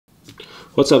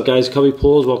What's up guys, Cubby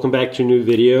Pulls, welcome back to a new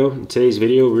video. In today's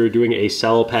video we're doing a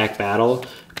Cello pack battle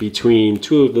between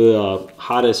two of the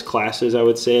hottest classes, I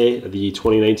would say, the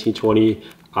 2019-20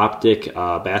 Optic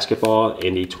basketball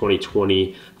and the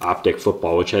 2020 Optic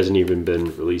football, which hasn't even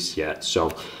been released yet.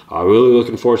 So really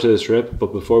looking forward to this rip,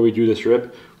 but before we do this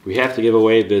rip, we have to give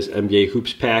away this NBA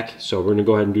Hoops pack, so we're gonna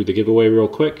go ahead and do the giveaway real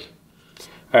quick.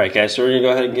 Alright guys, so we're gonna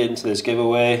go ahead and get into this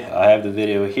giveaway. I have the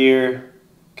video here.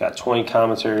 Got 20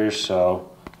 commenters, so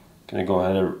I'm gonna go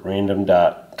ahead and random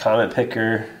dot comment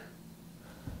picker,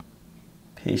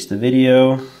 paste the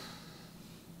video,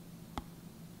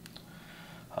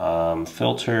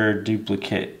 filter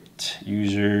duplicate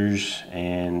users,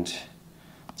 and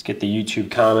let's get the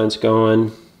YouTube comments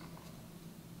going.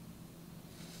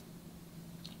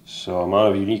 So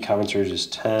amount of unique commenters is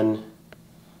 10.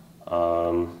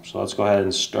 So let's go ahead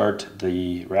and start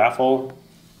the raffle.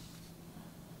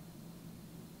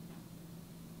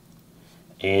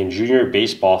 And Junior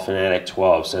Baseball Fanatic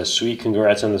 12 says, sweet,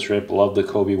 congrats on this rip. Love the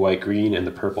Kobe white green and the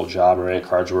purple Ja Morant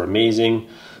cards were amazing.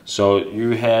 So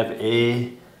you have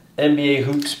a NBA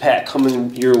Hoops pack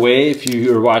coming your way. If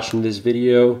you are watching this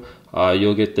video,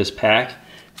 you'll get this pack.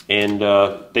 And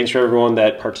thanks for everyone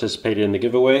that participated in the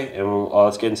giveaway. And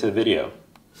let's get into the video.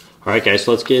 Alright guys,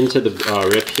 so let's get into the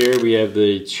rip here. We have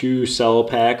the two Cello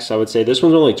packs. I would say this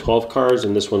one's only 12 cards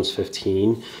and this one's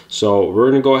 15. So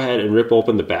we're going to go ahead and rip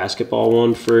open the basketball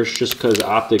one first, just because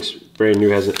Optic's brand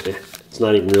new, it's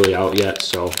not even really out yet.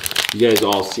 So you guys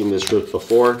all seen this rip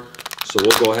before. So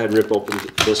we'll go ahead and rip open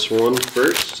this one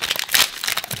first.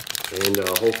 And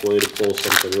hopefully to pull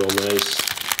something real nice.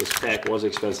 This pack was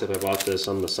expensive. I bought this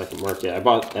on the second market. I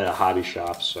bought at a hobby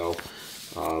shop, so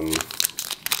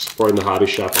supporting the hobby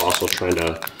shop, also trying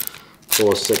to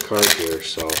pull a sick card here.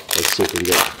 So let's see if we can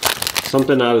get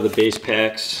something out of the base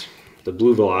packs. The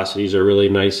blue velocities are really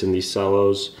nice in these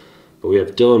Cellos. But we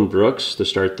have Dylan Brooks to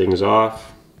start things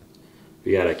off.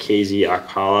 We got a KZ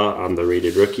Akpala on the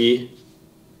rated rookie.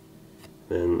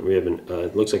 Then we have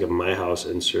it looks like a My House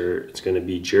insert. It's going to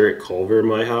be Jarrett Culver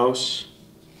My House.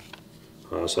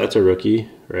 So that's a rookie,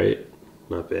 right?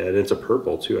 Not bad. It's a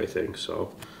purple too, I think.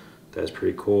 So that's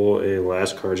pretty cool. And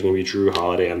last card is going to be Drew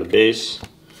Holiday on the base.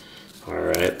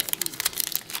 Alright.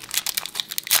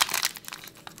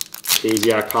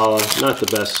 KZ Akpala, not the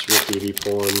best rookie to be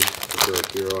pulling for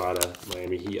a hero out of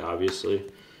Miami Heat, obviously.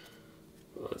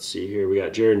 Let's see here. We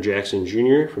got Jaren Jackson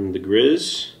Jr. from the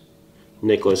Grizz.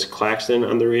 Nicholas Claxton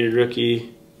on the rated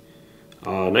rookie.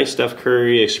 Nice Steph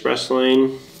Curry Express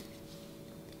Lane.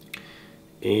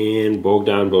 And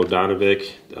Bogdan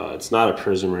Bogdanovic. It's not a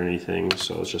prism or anything,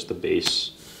 so it's just the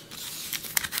base.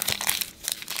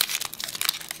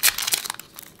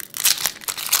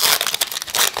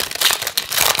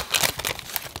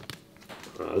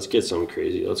 Let's get something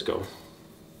crazy. Let's go.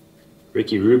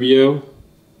 Ricky Rubio.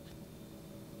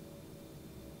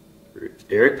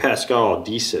 Eric Pascal,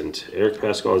 decent. Eric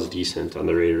Pascal is decent on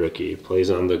the rated rookie. Plays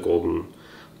on the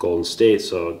Golden State,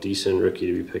 so decent rookie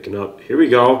to be picking up. Here we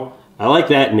go. I like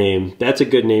that name. That's a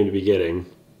good name to be getting.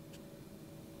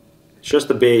 It's just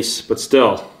the base, but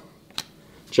still.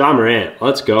 Ja Morant,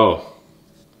 let's go.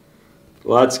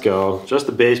 Let's go. Just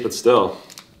the base, but still.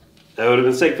 That would have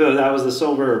been sick if that was the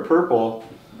silver or purple.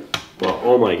 Well,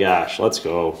 oh my gosh, let's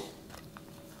go.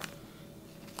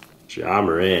 Ja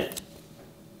Morant.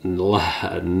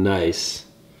 Nice.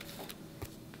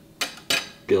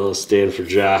 Get a little stand for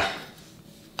Ja.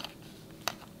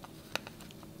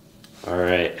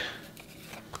 Alright.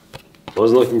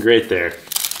 Wasn't looking great there,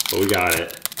 but we got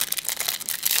it.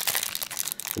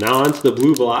 Now on to the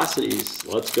blue velocities.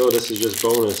 Let's go. This is just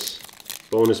bonus.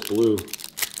 Bonus blue.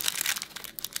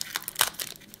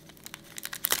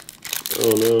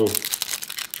 Oh no.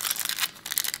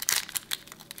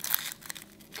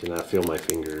 Cannot feel my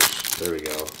fingers. There we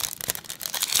go.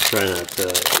 Try not to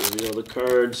reveal the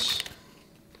cards.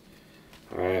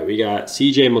 Alright, we got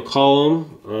CJ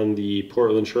McCollum on the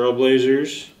Portland Trail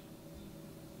Blazers.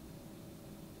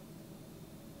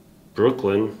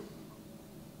 Brooklyn.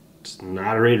 It's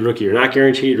not a rated rookie. You're not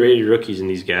guaranteed rated rookies in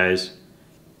these guys.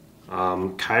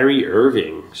 Kyrie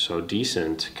Irving. So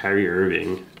decent. Kyrie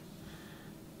Irving.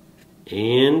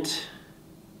 And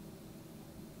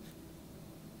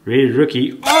rated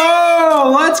rookie.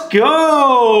 Oh, let's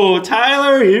go!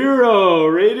 Tyler Hero.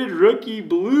 Rated rookie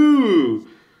blue.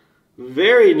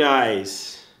 Very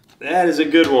nice. That is a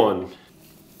good one.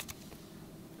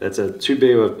 That's too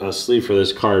big of a sleeve for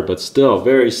this card, but still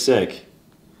very sick.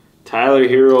 Tyler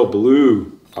Hero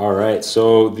blue. All right,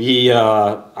 so the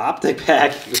Optic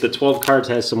pack with the 12 cards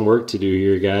has some work to do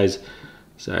here, guys.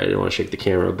 Sorry, I didn't want to shake the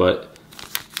camera, but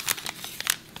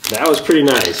that was pretty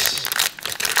nice.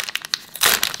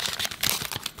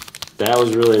 That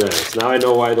was really nice. Now I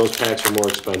know why those packs are more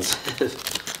expensive.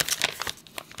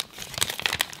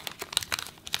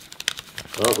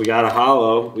 Oh, we got a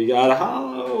hollow. We got a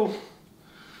hollow.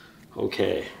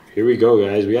 Okay, here we go,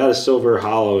 guys. We got a silver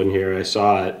hollow in here. I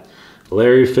saw it.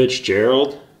 Larry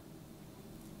Fitzgerald.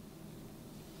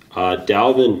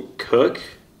 Dalvin Cook.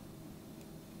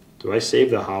 Do I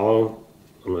save the hollow?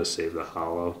 I'm going to save the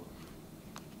hollow.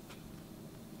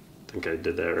 I think I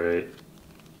did that right.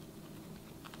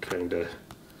 Kind of.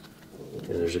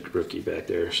 And there's a rookie back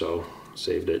there, so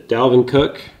saved it. Dalvin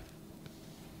Cook.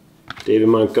 David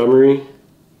Montgomery.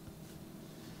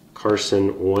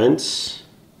 Carson Wentz.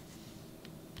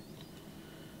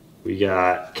 We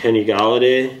got Kenny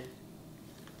Galladay.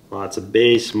 Lots of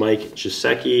base. Mike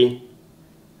Gesicki.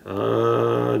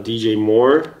 DJ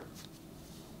Moore.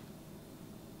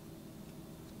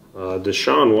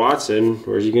 Deshaun Watson.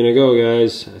 Where's he going to go,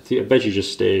 guys? I bet he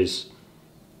just stays.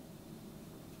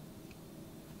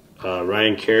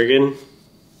 Ryan Kerrigan.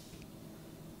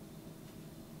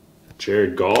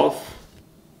 Jared Goff.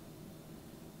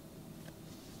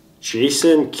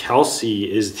 Jason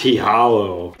Kelsey is the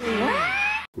hollow.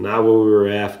 Not what we were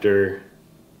after.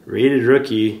 Rated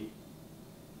rookie.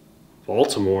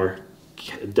 Baltimore.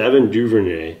 Devin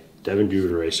Duvernay.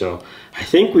 So I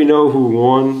think we know who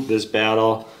won this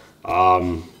battle.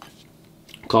 A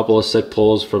couple of sick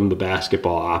pulls from the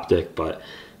basketball Optic, but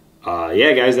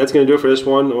yeah, guys, that's gonna do it for this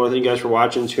one. I want to thank you guys for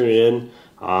watching, tuning in.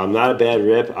 Not a bad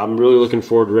rip. I'm really looking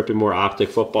forward to ripping more Optic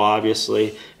football,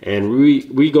 obviously. And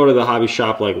we go to the hobby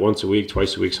shop like once a week,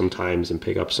 twice a week sometimes, and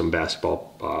pick up some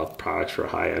basketball products for a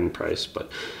high-end price.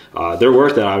 But they're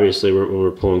worth it, obviously, when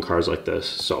we're pulling cards like this.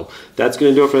 So that's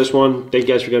going to do it for this one. Thank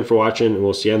you guys again for watching, and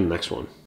we'll see you on the next one.